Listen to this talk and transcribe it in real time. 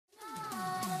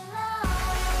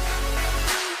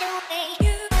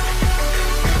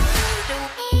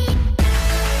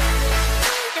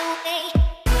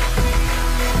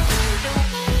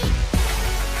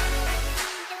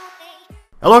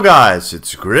Hello guys,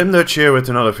 it's Grimdutch here with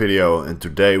another video, and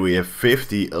today we have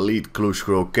 50 Elite Clue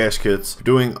Scroll caskets.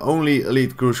 Doing only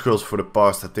Elite Clue Scrolls for the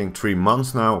past I think 3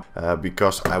 months now,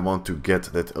 because I want to get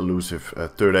that elusive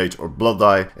Third Age or Blood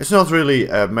die. It's not really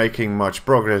making much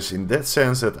progress in that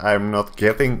sense that I'm not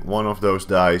getting one of those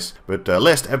dies. But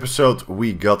last episode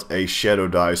we got a Shadow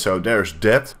die, so there's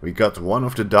that. We got one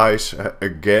of the dies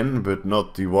again, but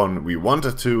not the one we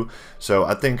wanted to. So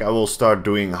I think I will start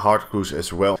doing hard clues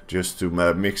as well, just to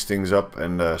mix things up,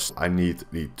 and I need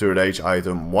the Third Age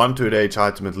item, one Third Age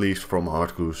item at least from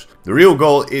hard clues. The real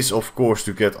goal is of course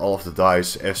to get all of the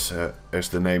dice as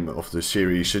the name of the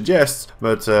series suggests,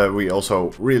 but we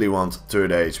also really want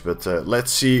Third Age. But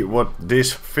let's see what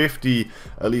this 50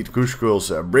 Elite Clue Scrolls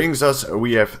brings us.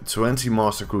 We have 20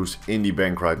 Master Clues in the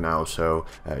bank right now, so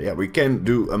yeah, we can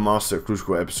do a Master Clue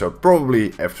Scroll episode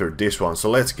probably after this one. So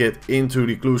let's get into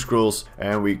the Clue Scrolls,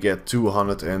 and we get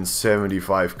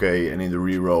 275k, and in the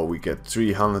reroll we get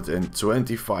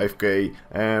 325k,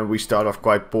 and we start off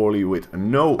quite poorly with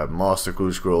no Master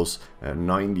Clue Scrolls.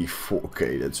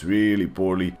 94k, that's really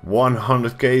poorly.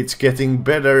 100k, it's getting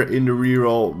better in the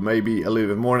reroll, maybe a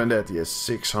little bit more than that. Yes,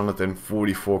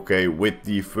 644k with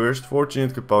the first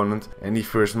fortunate component and the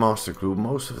first Master Clue.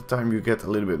 Most of the time you get a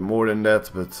little bit more than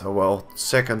that, but oh well,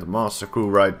 second Master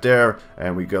Clue right there,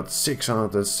 and we got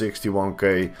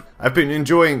 661k. I've been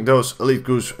enjoying those Elite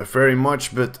Clues very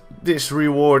much, but this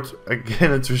reward,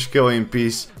 again a Triskelion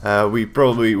piece, we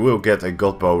probably will get a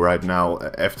God Bow right now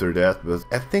after that, but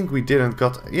I think we didn't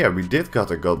got, yeah, we did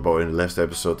got a God Bow in the last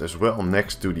episode as well,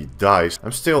 next to the dice.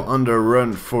 I'm still on the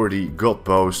run for the God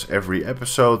Bows every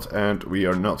episode, and we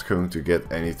are not going to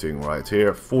get anything right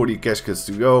here. 40 caskets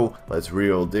to go. Let's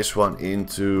reel this one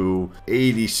into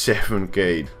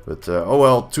 87k, but oh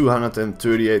well,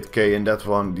 238k in that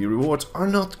one. The rewards are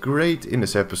not great in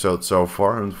this episode so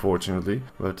far, unfortunately,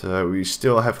 but we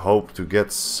still have hope to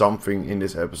get something in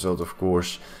this episode, of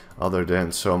course, other than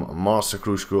some Master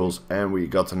Clue Scrolls. And we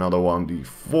got another one, the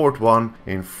fourth one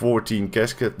in 14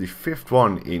 casket, the fifth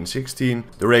one in 16.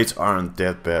 The rates aren't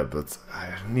that bad, but I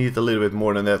need a little bit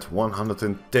more than that.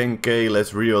 110k,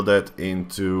 let's reel that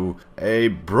into a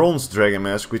bronze dragon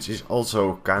mask, which is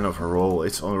also kind of a roll.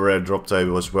 It's on the rare drop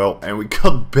table as well, and we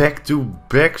got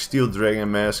back-to-back steel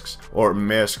dragon masks, or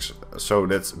masks, so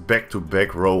that's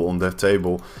back-to-back roll on that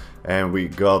table. And we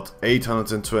got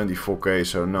 824k,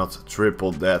 so not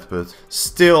triple that, but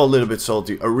still a little bit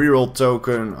salty. A reroll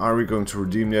token, are we going to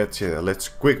redeem that? Yeah, let's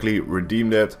quickly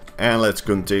redeem that. And let's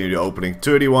continue the opening.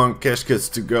 31 caskets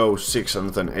to go,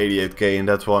 688k in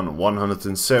that one,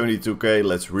 172k.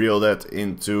 Let's reel that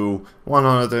into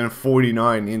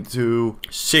 149 into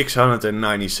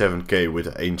 697k with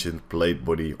an ancient plate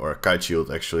body, or a kite shield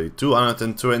actually.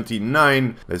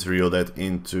 229. Let's reel that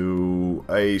into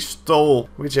a stole,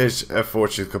 which is a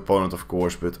fortunate component of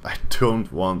course, but I don't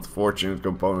want fortunate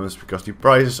components because the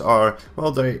prices are,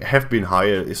 well, they have been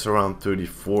higher. It's around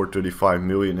 34-35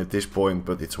 million at this point,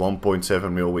 but it's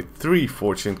 1.7 mil with 3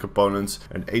 fortunate components,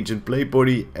 an ancient plate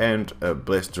body and a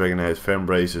blessed dragonite fan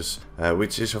braces,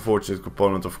 which is a fortunate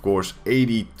component of course.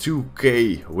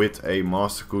 82k with a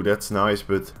Master Clue, that's nice,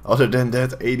 but other than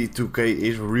that 82k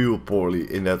is real poorly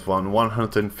in that one.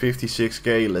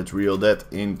 156k, let's reel that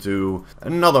into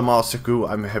another Master Clue.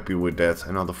 I'm happy with that.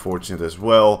 Another fortunate as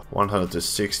well.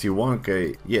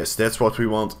 161k, yes, that's what we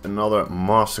want. Another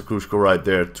Master Clue Scroll right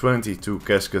there. 22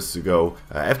 caskets to go.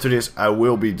 After this I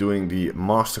will be doing the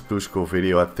Master Clue Scroll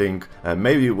video, I think,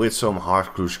 maybe with some hard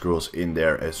clue scrolls in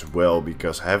there as well,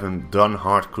 because I haven't done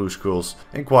hard clue scrolls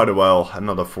in quite a while.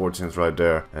 Another fortunate right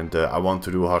there, and I want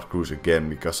to do hard clues again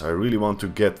because I really want to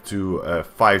get to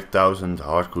 5,000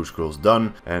 hard clue scrolls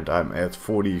done, and I'm at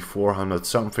 4,400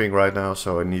 something right now,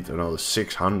 so I need another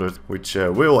 600, which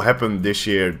will happen this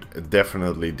year,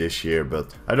 definitely this year,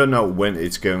 but I don't know when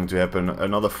it's going to happen.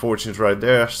 Another fortunate right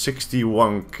there,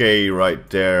 61k right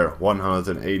there,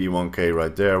 181k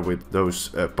right there with those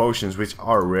potions which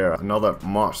are rare. Another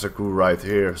Master Clue right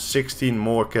here, 16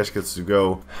 more caskets to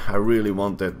go. I really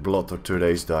want that Blood or Third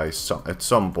Age die at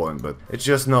some point, but it's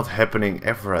just not happening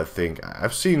ever, I think.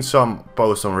 I've seen some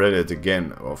posts on Reddit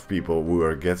again of people who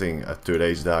are getting a Third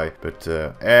Age die, but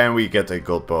and we get a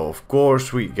God Bow, of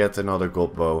course. We get another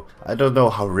God Bow. I don't know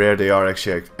how rare they are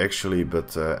actually,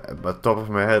 but top of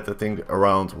my head I think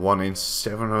around 1 in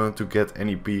 700 to get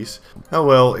any piece. Oh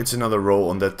well, it's another roll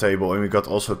on that table, and we got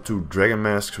also 2 dragon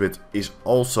masks, which is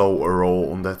also a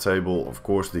roll on that table. Of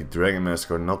course the dragon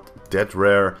masks are not that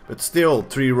rare, but still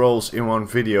 3 rolls in one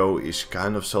video is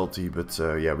kind of salty. But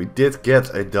yeah, we did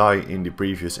get a die in the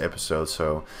previous episode,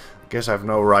 so guess I have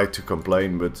no right to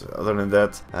complain, but other than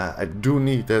that, I do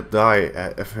need that die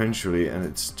eventually, and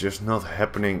it's just not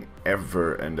happening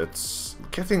ever, and it's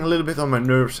getting a little bit on my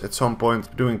nerves at some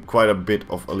point. Doing quite a bit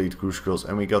of elite crew skulls,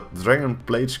 and we got Dragon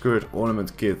Plate Skirt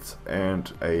ornament kit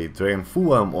and a Dragon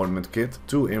Full Helm ornament kit,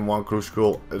 2 in 1 crew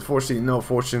skull. Unfortunately no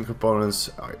fortune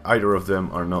components, either of them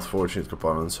are not fortune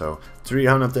components, so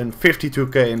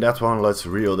 352k in that one. Let's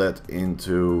reel that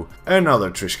into another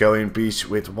Triskelion piece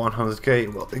with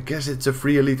 100k. Well, I guess it's a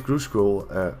free elite crew skull,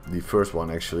 the first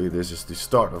one actually. This is the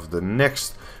start of the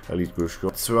next elite crew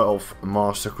skull. 12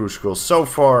 master crew skulls so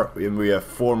far, and we have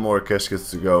 4 more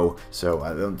caskets to go, so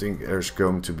I don't think there's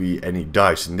going to be any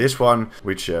dice in this one,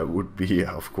 which would be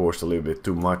of course a little bit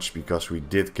too much, because we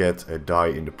did get a die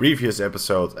in the previous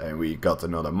episode and we got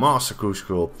another master crew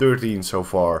skull, 13 so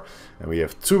far, and we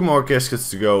have 2 more caskets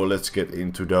to go. Let's get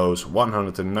into those.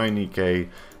 190k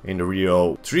in the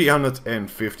reel,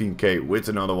 315k with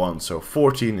another one, so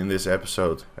 14 in this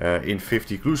episode in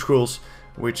 50 crew skulls,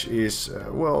 which is,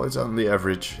 well, it's on the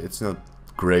average. It's not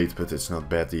great, but it's not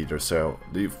bad either. So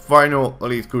the final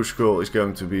elite crew skull is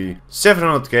going to be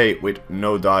 700k with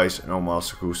no dice, no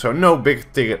master crew, so no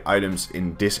big ticket items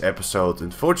in this episode,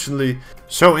 unfortunately.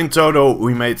 So in total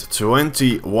we made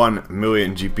 21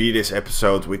 million GP this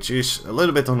episode, which is a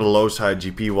little bit on the low side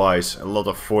GP wise. A lot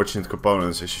of fortunate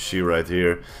components, as you see right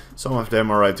here. Some of them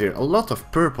are right here. A lot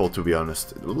of purple, to be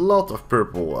honest. A lot of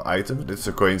purple items. It's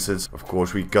a coincidence. Of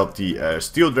course, we got the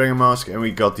steel dragon mask and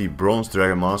we got the bronze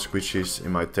dragon mask, which is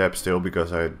in my tab still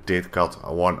because I did cut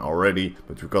one already.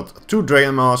 But we got 2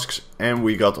 dragon masks and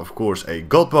we got, of course, a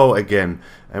god bow again.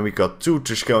 And we got 2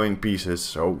 Triskelion pieces,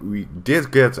 so we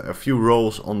did get a few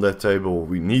rolls on that table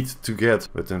we need to get,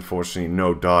 but unfortunately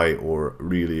no die or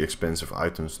really expensive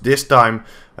items this time.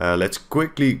 Let's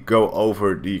quickly go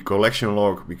over the collection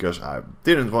log, because I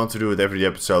didn't want to do it every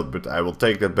episode, but I will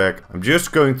take that back. I'm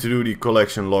just going to do the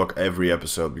collection log every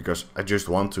episode, because I just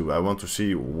want to. I want to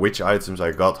see which items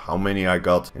I got, how many I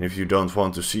got, and if you don't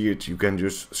want to see it, you can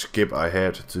just skip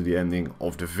ahead to the ending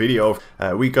of the video.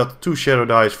 We got 2 shadow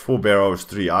dice, 4 barrows,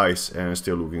 3 eyes, and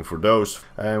still looking for those.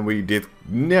 And we did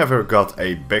never got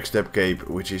a backstab cape,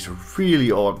 which is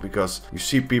really odd, because you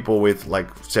see people with like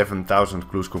 7,000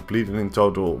 clues completed in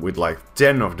total with like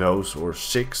 10 of those or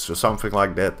 6 or something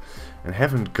like that, and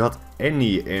haven't got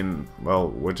any in, well,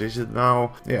 what is it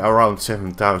now? Yeah, around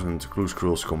 7,000 clue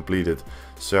scrolls completed.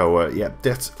 So yeah,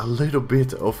 that's a little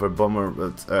bit of a bummer,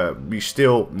 but we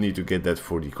still need to get that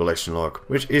for the collection log,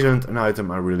 which isn't an item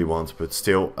I really want, but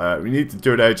still we need the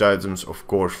third age items, of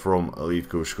course, from elite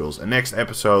crew skulls. And next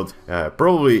episode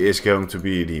probably is going to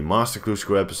be the master crew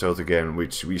skull episode again,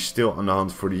 which we still on the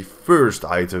hunt for the first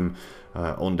item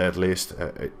on that list.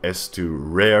 As to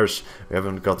rares, we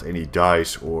haven't got any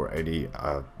dice or any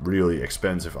really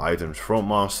expensive items from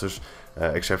masters,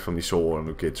 except from the soul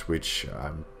ornament kits, which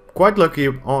I'm quite lucky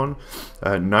on.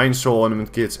 9 soul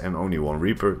ornament kits and only 1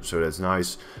 reaper, so that's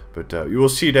nice. But you will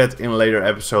see that in later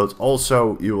episodes.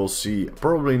 Also, you will see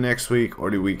probably next week or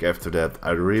the week after that,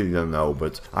 I really don't know,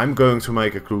 but I'm going to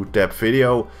make a crew tab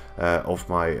video of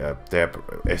my tab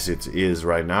as it is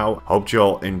right now. Hope you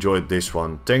all enjoyed this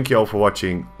one. Thank you all for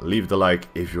watching. Leave the like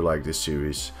if you like this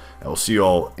series. I will see you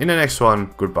all in the next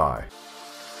one. Goodbye.